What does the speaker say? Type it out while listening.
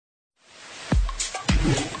Hi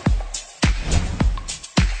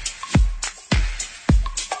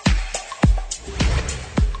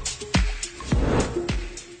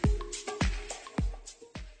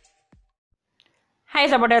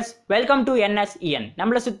supporters, welcome to NSEN.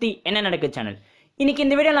 நம்மள சுத்தி என்ன நடக்கு சேனல். இன்னைக்கு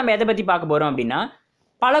இந்த வீடியோ நம்ம எதை பத்தி பார்க்க போறோம் அப்படின்னா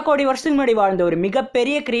பல கோடி வருஷத்துக்கு முன்னாடி வாழ்ந்த ஒரு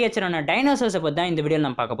மிகப்பெரிய கிரியேச்சரான டைனோசர்ஸை பத்தி தான் இந்த வீடியோல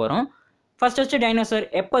நம்ம பார்க்க போறோம். ஃபர்ஸ்ட் டைனோசர்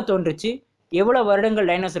எப்போ தோன்றுச்சு, எவ்வளவு வருடங்கள்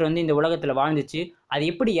டைனோசர் வந்து இந்த உலகத்துல வாழ்ந்துச்சு, அது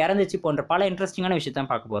எப்படி இறந்துச்சு போன்ற பல இன்ட்ரெஸ்டிங்கான விஷயத்தை தான்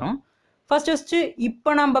பார்க்க போறோம். ஃபர்ஸ்ட்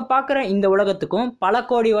இப்போ நம்ம பார்க்குற இந்த உலகத்துக்கும் பல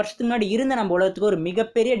கோடி வருஷத்துக்கு முன்னாடி இருந்த நம்ம உலகத்துக்கும் ஒரு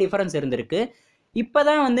மிகப்பெரிய டிஃபரன்ஸ் இருந்திருக்கு.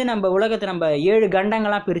 இப்போதான் வந்து நம்ம உலகத்தை நம்ம 7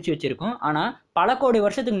 கண்டங்களாக பிரித்து வச்சுருக்கோம். ஆனால் பல கோடி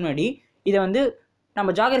வருஷத்துக்கு முன்னாடி இதை வந்து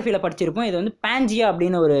நம்ம ஜாகிரஃபியில் படிச்சிருப்போம். இது வந்து பேஞ்சியா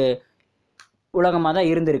அப்படின்னு ஒரு உலகமாக தான்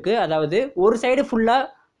இருந்திருக்கு. அதாவது ஒரு சைடு ஃபுல்லாக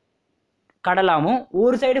கடலாகவும்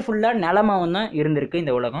ஒரு சைடு ஃபுல்லாக நிலமாகவும் தான் இருந்திருக்கு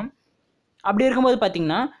இந்த உலகம். அப்படி இருக்கும்போது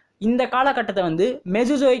பார்த்திங்கன்னா இந்த காலகட்டத்தை வந்து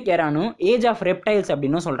மெசோசோயிக் எரானும் ஏஜ் ஆஃப் ரெப்டைல்ஸ்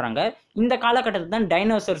அப்படின்னும் சொல்கிறாங்க. இந்த காலகட்டத்தை தான்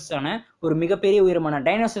டைனோசர்ஸான ஒரு மிகப்பெரிய உயிரமான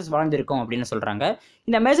டைனோசர்ஸ் வாழ்ந்திருக்கும் அப்படின்னு சொல்கிறாங்க.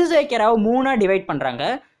 இந்த மெசோசோயிக் எராவை 3ஆக டிவைட் பண்ணுறாங்க.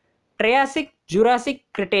 ட்ரையாசிக், ஜுராசிக்,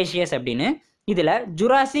 கிரிட்டேஷியஸ் அப்படின்னு. இதில்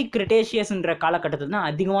ஜுராசிக் கிரிட்டேஷியஸ்ன்ற காலகட்டத்தில் தான்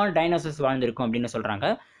அதிகமான டைனோசர்ஸ் வாழ்ந்திருக்கும் அப்படின்னு சொல்கிறாங்க.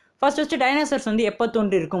 ஃபர்ஸ்ட் டைனோசர்ஸ் வந்து எப்போ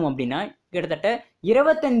தோன்றி இருக்கும் அப்படின்னா கிட்டத்தட்ட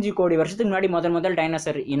 25 கோடி வருஷத்துக்கு முன்னாடி முதல்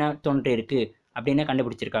டைனோசர் இனம் தோன்றி இருக்கு அப்படின்னு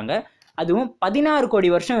கண்டுபிடிச்சிருக்காங்க. அதுவும் 16 கோடி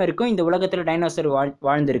வருஷம் வரைக்கும் இந்த உலகத்தில் டைனோசர்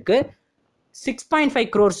வாழ்ந்திருக்கு. 6.5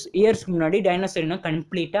 crores இயர்ஸ்க்கு முன்னாடி டைனோசர் இனம்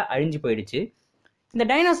கம்ப்ளீட்டாக அழிஞ்சு போயிடுச்சு. இந்த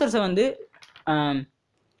டைனோசர்ஸை வந்து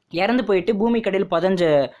இறந்து போயிட்டு பூமி கடையில்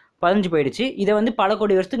பதிஞ்சு போயிடுச்சு. இதை வந்து பல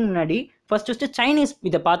கோடி வருஷத்துக்கு முன்னாடி ஃபர்ஸ்ட் சைனீஸ்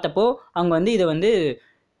இதை பார்த்தப்போ அவங்க வந்து இதை வந்து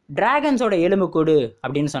டிராகன்ஸோட எலும்புக்கூடு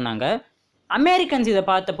அப்படின்னு சொன்னாங்க. அமெரிக்கன்ஸ் இதை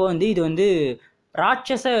பார்த்தப்போ வந்து இது வந்து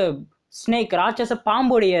ராட்சச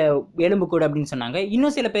பாம்போடைய எலும்புக்கூடு அப்படின்னு சொன்னாங்க.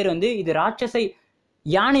 இன்னும் சில பேர் வந்து இது ராட்சச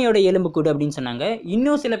யானையோட எலும்புக்கூடு அப்படின்னு சொன்னாங்க.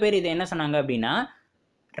 இன்னும் சில பேர் இதை என்ன சொன்னாங்க அப்படின்னா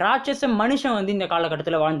ராட்சச மனுஷன் வந்து இந்த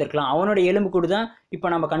காலகட்டத்தில் வாழ்ந்திருக்கலாம், அவனோட எலும்புக்கூடு தான் இப்போ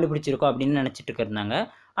நம்ம கண்டுபிடிச்சிருக்கோம் அப்படின்னு நினச்சிட்டு இருந்தாங்க.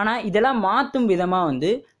 ஆனால் இதெல்லாம் மாற்றும் விதமாக வந்து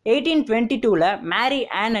 1822 மேரி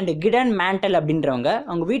ஆன் அண்ட் கிடன் மேண்டல் அப்படின்றவங்க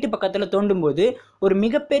அவங்க வீட்டு பக்கத்தில் தோண்டும்போது ஒரு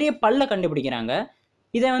மிகப்பெரிய பல்லை கண்டுபிடிக்கிறாங்க.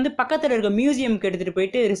 இதை வந்து பக்கத்தில் இருக்க மியூசியம்க்கு எடுத்துகிட்டு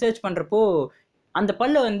போயிட்டு ரிசர்ச் பண்ணுறப்போ அந்த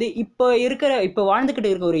பல்லு வந்து இப்போ வாழ்ந்துக்கிட்டு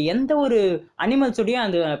இருக்க எந்த ஒரு அனிமல்ஸோடையும்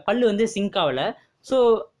அந்த பல்லு வந்து சிங்க் ஆகலை. ஸோ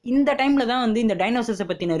இந்த டைமில் தான் வந்து இந்த டைனோசர்ஸை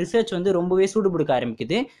பற்றின ரிசர்ச் வந்து ரொம்பவே சூடுபிடிக்க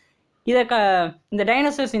ஆரம்பிக்குது. இந்த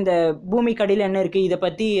டைனோசர்ஸ் இந்த பூமி கடியில் என்ன இருக்குது இதை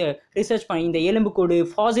பற்றி ரிசர்ச் பண்ணி இந்த எலும்புக்கூடு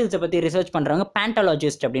ஃபாசில்ஸை பற்றி ரிசர்ச் பண்ணுறாங்க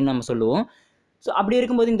பேண்டாலஜிஸ்ட் அப்படின்னு நம்ம சொல்லுவோம். ஸோ அப்படி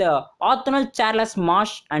இருக்கும்போது இந்த ஆர்த்தனல் Charles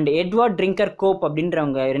Marsh and Edward drinker கோப்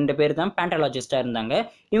அப்படின்றவங்க 2 பேர் தான் பேண்டாலஜிஸ்டாக இருந்தாங்க.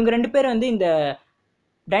 இவங்க 2 பேர் வந்து இந்த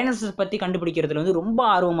டைனோசர்ஸ் பற்றி கண்டுபிடிக்கிறதுல வந்து ரொம்ப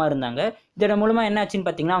ஆர்வமாக இருந்தாங்க. இதோட மூலமாக என்ன ஆச்சுன்னு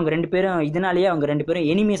பார்த்தீங்கன்னா அவங்க 2 பேரும்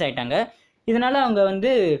எனிமீஸ் ஆகிட்டாங்க. இதனால் அவங்க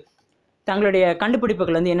வந்து தங்களுடைய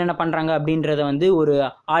கண்டுபிடிப்புகள் வந்து என்னென்ன பண்ணுறாங்க அப்படின்றத வந்து ஒரு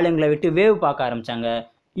ஆளுங்களை விட்டு வேவ் பார்க்க ஆரம்பித்தாங்க.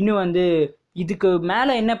 இன்னும் வந்து இதுக்கு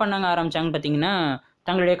மேலே என்ன பண்ணாங்க ஆரம்பித்தாங்கன்னு பார்த்தீங்கன்னா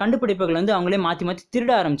தங்களுடைய கண்டுபிடிப்புகள் வந்து அவங்களே மாற்றி மாற்றி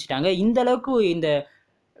திருட ஆரம்பிச்சிட்டாங்க. இந்த அளவுக்கு இந்த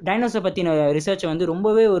டைனோசர் பற்றின ரிசர்ச்சை வந்து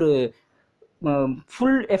ரொம்பவே ஒரு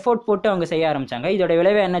ஃபுல் எஃபோர்ட் போட்டு அவங்க செய்ய ஆரம்பித்தாங்க. இதோட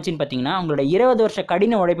விளைவு என்னாச்சுன்னு பார்த்தீங்கன்னா அவங்களோட 20 வருஷ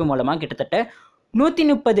கடின உழைப்பு மூலமாக கிட்டத்தட்ட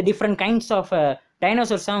 130 டிஃப்ரெண்ட் கைண்ட்ஸ் ஆஃப்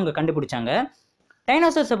டைனோசர்ஸாக அவங்க கண்டுபிடிச்சாங்க.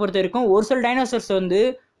 டைனோசர்ஸை பொறுத்த வரைக்கும் ஒரு சில டைனோசர்ஸ் வந்து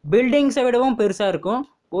பில்டிங்ஸை விடவும் பெருசாக இருக்கும்,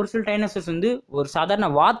 ஒரு சில டைனோசர்ஸ் வந்து ஒரு சாதாரண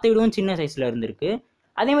வாத்தை விடவும் சின்ன சைஸில் இருந்திருக்கு.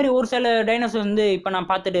 அதே மாதிரி ஒரு சில டைனோசர்ஸ் வந்து இப்போ நான்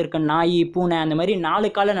பார்த்துட்டு இருக்கேன் நாய், பூனை அந்த மாதிரி 4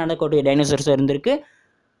 கால நடக்கக்கூடிய டைனோசர்ஸும் இருந்திருக்கு.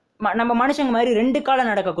 நம்ம மனுஷங்க மாதிரி 2 கால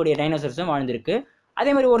நடக்கக்கூடிய டைனோசர்ஸும் வாழ்ந்திருக்கு.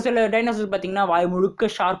 அதே மாதிரி ஒரு சில டைனோசர்ஸ் பார்த்தீங்கன்னா வாய் முழுக்க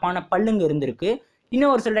ஷார்ப்பான பல்லுங்க இருந்திருக்கு.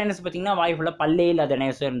 இன்னும் ஒரு சில டைனோசர் பார்த்தீங்கன்னா வாய் ஃபுல்லாக பல்லே இல்லாத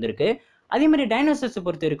டைனோசர் இருந்திருக்கு. அதே மாதிரி டைனோசர்ஸை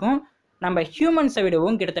பொறுத்த வரைக்கும் நம்ம ஹியூமன்ஸை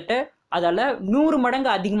விடவும் கிட்டத்தட்ட அதால் 100 மடங்கு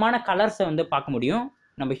அதிகமான கலர்ஸை வந்து பார்க்க முடியும்.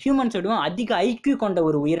 நம்ம ஹியூமன்ஸை விடவும் அதிக ஐக்யூ கொண்ட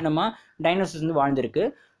ஒரு உயிரினமாக டைனோசர்ஸ் வந்து வாழ்ந்திருக்கு.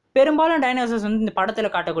 பெரும்பாலும் டைனோசர்ஸ் வந்து இந்த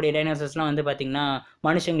படத்தில் காட்டக்கூடிய டைனோசர்ஸ்லாம் வந்து பார்த்திங்கன்னா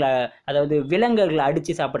மனுஷங்களை அதாவது விலங்குகளை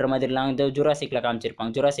அடித்து சாப்பிட்ற மாதிரிலாம் இந்த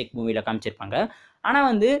ஜுராசிக் மூவியில் காமிச்சிருப்பாங்க. ஆனால்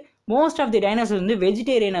வந்து மோஸ்ட் ஆஃப் தி டைனோசர்ஸ் வந்து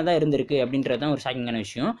வெஜிடேரியனாக தான் இருந்திருக்கு அப்படின்றது தான் ஒரு ஷாக்கிங்கான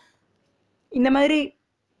விஷயம். இந்த மாதிரி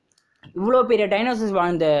இவ்வளோ பெரிய டைனோசர்ஸ்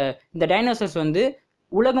வாழ்ந்த இந்த டைனோசர்ஸ் வந்து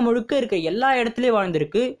உலகம் முழுக்க இருக்க எல்லா இடத்துலையும்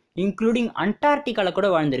வாழ்ந்திருக்கு, இன்க்ளூடிங் அண்டார்டிகாவில் கூட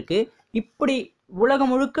வாழ்ந்திருக்கு. இப்படி உலகம்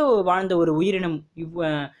முழுக்க வாழ்ந்த ஒரு உயிரினம்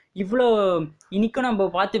இவ்வளோ இன்னைக்கும் நம்ம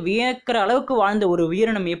பார்த்து வியக்கிற அளவுக்கு வாழ்ந்த ஒரு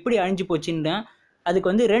உயிரினம் எப்படி அழிஞ்சு போச்சுன்னா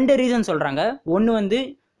அதுக்கு வந்து 2 ரீசன் சொல்கிறாங்க. ஒன்று வந்து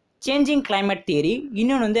சேஞ்சிங் கிளைமேட் தியரி,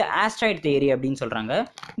 இன்னொன்று வந்து ஆஸ்ட்ராய்ட் தியரி அப்படின்னு சொல்கிறாங்க.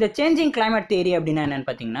 இந்த சேஞ்சிங் கிளைமேட் தியரி அப்படின்னா என்னென்னு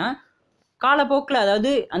பார்த்தீங்கன்னா காலப்போக்கில்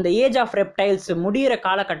அதாவது அந்த ஏஜ் ஆஃப் ரெப்டைல்ஸ் முடிகிற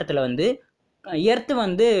காலகட்டத்தில் வந்து எர்த்து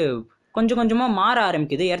வந்து கொஞ்சம் கொஞ்சமாக மாற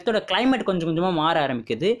ஆரம்பிக்குது, எர்த்தோட கிளைமேட் கொஞ்சம் கொஞ்சமாக மாற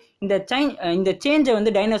ஆரம்பிக்குது. இந்த சேஞ்சை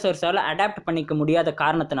வந்து டைனோசர்ஸால் அடாப்ட் பண்ணிக்க முடியாத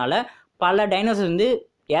காரணத்தினால பல டைனோசர்ஸ் வந்து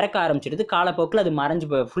இறக்க ஆரம்பிச்சிடுது. காலப்போக்கில் அது மறைஞ்சு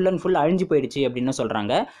ஃபுல் அண்ட் ஃபுல் அழிஞ்சு போயிடுச்சு அப்படின்னு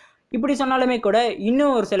சொல்கிறாங்க. இப்படி சொன்னாலுமே கூட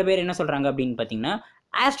இன்னும் ஒரு சில பேர் என்ன சொல்கிறாங்க அப்படின்னு பார்த்தீங்கன்னா,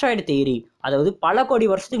 ஆஸ்ட்ராய்டு தியரி, அதாவது பல கோடி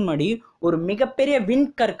வருஷத்துக்கு முன்னாடி ஒரு மிகப்பெரிய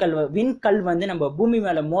விண்கல் வந்து நம்ம பூமி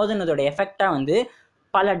மேலே மோதினதோட எஃபெக்டாக வந்து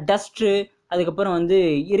பல டஸ்ட்டு, அதுக்கப்புறம் வந்து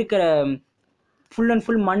இருக்கிற ஃபுல் அண்ட்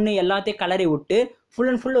ஃபுல் மண் எல்லாத்தையும் கலரி விட்டு ஃபுல்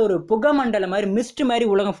அண்ட் ஃபுல் ஒரு புகை மண்டலம் மாதிரி மிஸ்ட் மாதிரி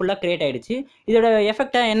உலகம் ஃபுல்லாக கிரியேட் ஆகிடுச்சு. இதோட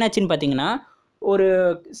எஃபெக்டாக என்னாச்சுன்னு பார்த்தீங்கன்னா, ஒரு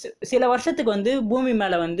சில வருஷத்துக்கு வந்து பூமி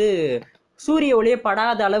மேலே வந்து சூரிய ஒளியே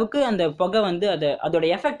படாத அளவுக்கு அந்த புகை வந்து அதோட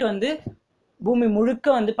எஃபெக்ட் வந்து பூமி முழுக்க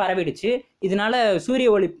வந்து பரவிடுச்சு. இதனால சூரிய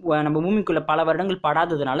ஒளி நம்ம பூமிக்குள்ள பல வருடங்கள்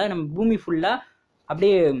படாததுனால நம்ம பூமி ஃபுல்லாக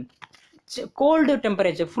அப்படியே gold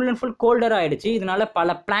temperature full and full கோல்டராக ஆகிடுச்சு. இதனால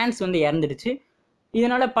பல பிளான்ட்ஸ் வந்து இறந்துடுச்சு.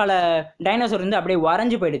 இதனால பல டைனோசர் வந்து அப்படியே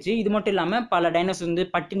வரைஞ்சு போயிடுச்சு. இது மட்டும் இல்லாமல் பல டைனோசர் வந்து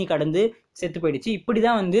பட்டினி கடந்து செத்து போயிடுச்சு. இப்படி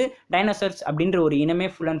தான் வந்து டைனோசர்ஸ் அப்படின்ற ஒரு இனமே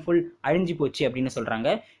ஃபுல் அண்ட் ஃபுல் அழிஞ்சு போச்சு அப்படின்னு சொல்கிறாங்க.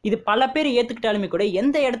 இது பல பேர் ஏற்றுக்கிட்டாலுமே கூட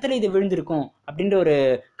எந்த இடத்துல இது விழுந்திருக்கும் அப்படின்ற ஒரு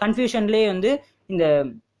கன்ஃபியூஷன்லேயே வந்து இந்த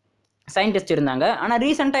சயின்டிஸ்ட் இருந்தாங்க. ஆனால்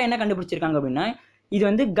ரீசெண்டாக என்ன கண்டுபிடிச்சிருக்காங்க அப்படின்னா, இது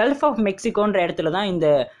வந்து கல்ஃப் ஆஃப் மெக்சிகோன்ற இடத்துல தான் இந்த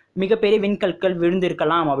மிகப்பெரிய விண்கற்கள்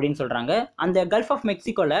விழுந்திருக்கலாம் அப்படின்னு சொல்கிறாங்க. அந்த கல்ஃப் ஆஃப்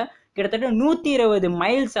மெக்சிகோவில் கிட்டத்தட்ட 120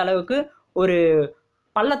 மைல்ஸ் அளவுக்கு ஒரு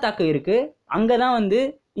பள்ளத்தாக்கு இருக்குது. அங்கே தான் வந்து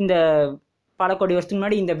இந்த பல கோடி வருஷத்துக்கு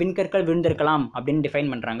முன்னாடி இந்த விண்கற்கள் விழுந்திருக்கலாம் அப்படின்னு டிஃபைன்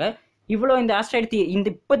பண்ணுறாங்க. இவ்வளோ இந்த ஆஸ்ட்ராய்டு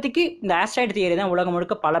இப்போதைக்கு இந்த ஆஸ்ட்ராய்டு தியரி தான் உலகம்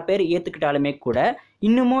முழுக்க பல பேர் ஏற்றுக்கிட்டாலுமே கூட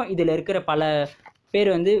இன்னமும் இதில் இருக்கிற பல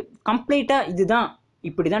பேர் வந்து கம்ப்ளீட்டாக இதுதான்,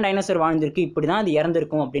 இப்படி தான் டைனோசர் வாழ்ந்திருக்கு, இப்படி தான் அது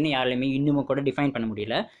இறந்துருக்கும் அப்படின்னு யாராலையுமே இன்னமும் கூட டிஃபைன் பண்ண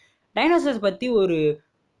முடியல. டைனோசர்ஸ் பற்றி ஒரு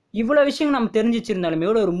இவ்வளோ விஷயம் நம்ம தெரிஞ்சு வச்சிருந்தாலுமே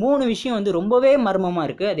கூட ஒரு 3 விஷயம் வந்து ரொம்பவே மர்மமாக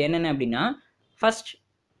இருக்குது. அது என்னென்ன அப்படின்னா, ஃபர்ஸ்ட்,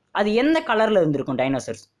 அது எந்த கலரில் இருந்திருக்கும்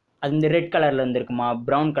டைனோசர்ஸ்? அது இந்த ரெட் கலரில் இருந்திருக்குமா,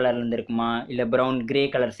 ப்ரௌன் கலரில் இருந்திருக்குமா, இல்லை ப்ரௌன் கிரே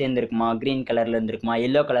கலர் சேர்ந்துருக்குமா, க்ரீன் கலரில் இருந்திருக்குமா,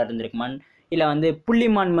 எல்லோ கலர் இருந்திருக்குமா, இல்லை வந்து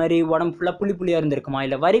புள்ளிமான் மாதிரி உடம்பு ஃபுல்லாக புள்ளியாக இருந்திருக்குமா,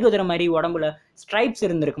 இல்லை வரிகுதிரை மாதிரி உடம்புல ஸ்ட்ரைப்ஸ்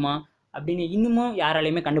இருந்திருக்குமா அப்படின்னு இன்னமும்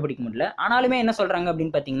யாராலையுமே கண்டுபிடிக்க முடியல. ஆனாலுமே என்ன சொல்கிறாங்க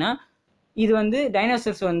அப்படின்னு பார்த்தீங்கன்னா, இது வந்து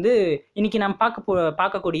டைனோசர்ஸ் வந்து இன்னைக்கு நம்ம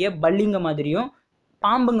பார்க்கக்கூடிய பல்லிங்க மாதிரியும்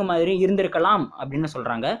பாம்புங்க மாதிரி இருந்திருக்கலாம் அப்படின்னு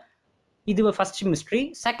சொல்கிறாங்க. இது ஃபர்ஸ்ட் மிஸ்ட்ரி.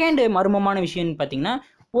 செகண்ட் மர்மமான விஷயம்னு பார்த்தீங்கன்னா,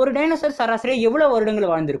 ஒரு டைனோசர் சராசரியாக எவ்வளோ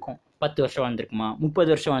வருடங்கள் வாழ்ந்திருக்கும்? 10 வருஷம் வாழ்ந்திருக்குமா,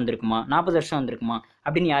 30 வருஷம் வாழ்ந்திருக்குமா, 40 வருஷம் வாழ்ந்திருக்குமா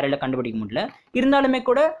அப்படின்னு யாரால கண்டுபிடிக்க முடியல. இருந்தாலுமே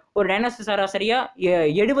கூட ஒரு டைனோசர் சராசரியாக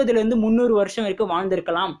 70லேருந்து 300 வருஷம் வரைக்கும்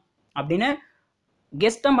வாழ்ந்திருக்கலாம் அப்படின்னு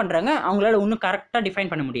கெஸ் தான் பண்ணுறாங்க. அவங்களால இன்னும் கரெக்டாக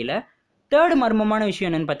டிஃபைன் பண்ண முடியல. தேர்டு மர்மமான விஷயம்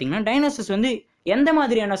என்னன்னு பார்த்தீங்கன்னா, டைனோசர்ஸ் வந்து எந்த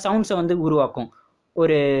மாதிரியான சவுண்ட்ஸை வந்து உருவாக்கும்?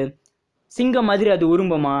 ஒரு சிங்கம் மாதிரி அது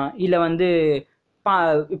உரும்புமா, இல்லை வந்து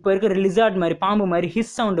இப்போ இருக்கிற லிசார்ட் மாதிரி பாம்பு மாதிரி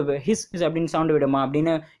ஹிஸ் அப்படின்னு சவுண்டு விடுமா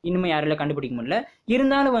அப்படின்னு இன்னுமே யாரால கண்டுபிடிக்க முடியல.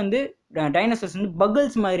 இருந்தாலும் வந்து டைனோசர்ஸ் வந்து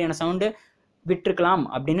பகிள்ஸ் மாதிரியான சவுண்டு விட்டுருக்கலாம்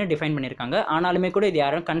அப்படின்னு டிஃபைன் பண்ணியிருக்காங்க. ஆனாலுமே கூட இது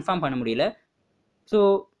யாரும் கன்ஃபார்ம் பண்ண முடியல. ஸோ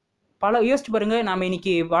யோசிச்சு பாருங்க, நாம்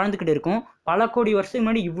இன்னைக்கு வாழ்ந்துக்கிட்டு இருக்கோம். பல கோடி வருஷத்துக்கு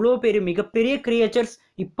முன்னாடி இவ்வளோ மிகப்பெரிய கிரியேச்சர்ஸ்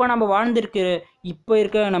இப்போ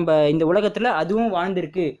இருக்க நம்ம இந்த உலகத்தில் அதுவும்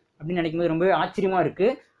வாழ்ந்திருக்கு அப்படின்னு நினைக்கும் போது ரொம்பவே ஆச்சரியமாக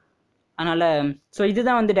இருக்குது. அதனால்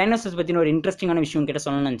இதுதான் வந்து டைனோசர்ஸ் பற்றின ஒரு இன்ட்ரெஸ்டிங்கான விஷயம் கிட்ட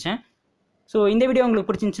சொல்லணும்னு நினச்சேன். ஸோ இந்த வீடியோ உங்களுக்கு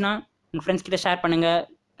பிடிச்சிருந்துச்சுன்னா உங்கள் ஃப்ரெண்ட்ஸ் கிட்ட ஷேர் பண்ணுங்கள்,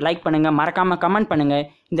 லைக் பண்ணுங்கள், மறக்காமல் கமெண்ட் பண்ணுங்கள்.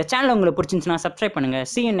 இந்த சேனல் உங்களுக்கு பிடிச்சிருந்துச்சுன்னா சப்ஸ்கிரைப் பண்ணுங்கள்.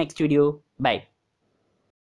 See you in next video. Bye.